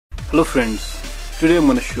Hello friends, today I'm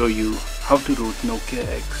going to show you how to root Nokia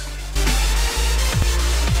X.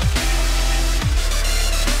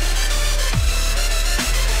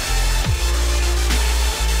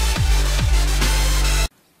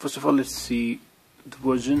 First of all, let's see the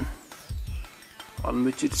version on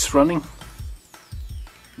which it's running.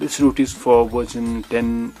 This root is for version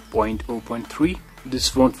 10.0.3.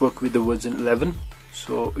 This won't work with the version 11.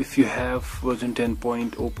 So if you have version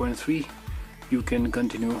 10.0.3, you can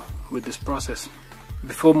continue with this process.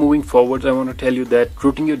 Before moving forward, I want to tell you that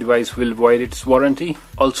rooting your device will void its warranty.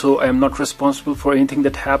 Also, I am not responsible for anything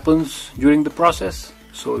that happens during the process.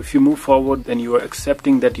 So if you move forward, then you are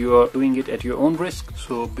accepting that you are doing it at your own risk.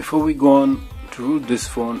 So before we go on to root this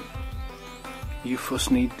phone, you first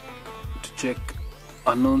need to check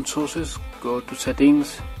unknown sources. Go to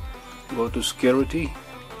settings, go to security,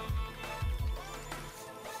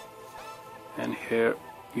 and here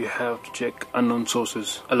you have to check unknown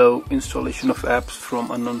sources. Allow installation of apps from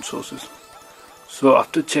unknown sources. So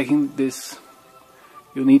after checking this,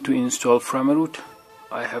 you need to install Reboot.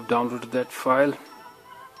 I have downloaded that file.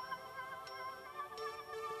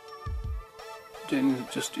 Then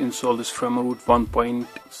just install this Reboot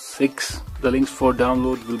 1.6. The links for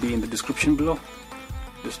download will be in the description below.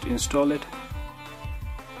 Just install it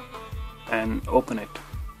and open it.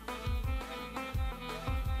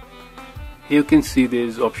 Here you can see there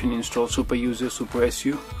is option install super user super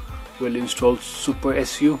SU. We'll install super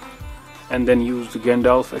SU and then use the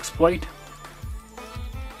Gandalf exploit.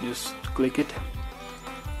 Just click it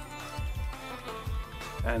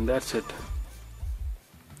and that's it.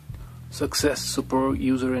 Success, super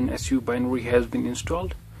user and SU binary has been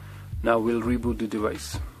installed. Now we'll reboot the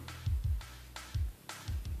device.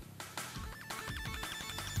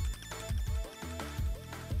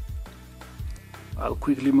 I'll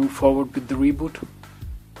quickly move forward with the reboot.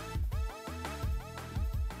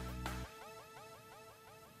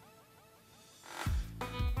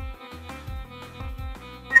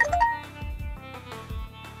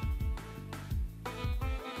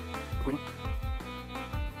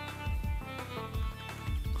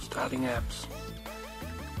 Starting apps.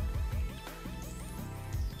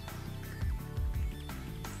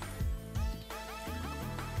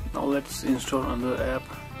 Now let's install another app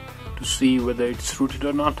to see whether it's rooted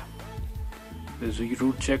or not. There's a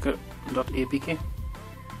root checker.apk.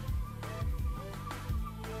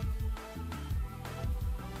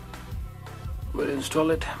 We'll install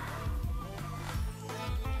it,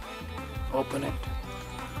 open it,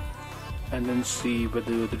 and then see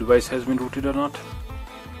whether the device has been rooted or not.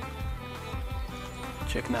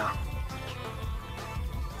 Check now.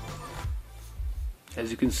 As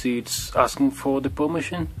you can see, it's asking for the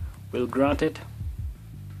permission. We'll grant it.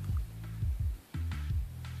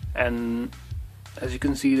 And as you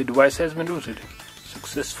can see, the device has been rooted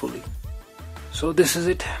successfully. So this is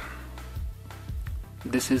it.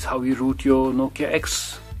 This is how you root your Nokia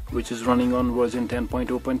X, which is running on version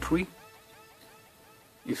 10.0.3.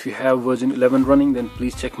 If you have version 11 running, then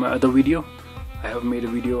please check my other video. I have made a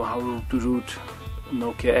video how to root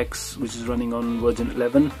Nokia X, which is running on version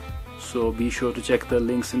 11. So be sure to check the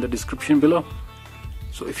links in the description below.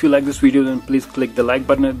 So if you like this video, then please click the like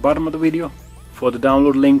button at the bottom of the video. For the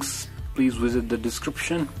download links, please visit the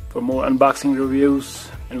description. For more unboxing reviews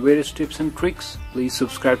and various tips and tricks, please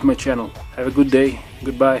subscribe to my channel. Have a good day.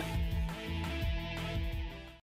 Goodbye.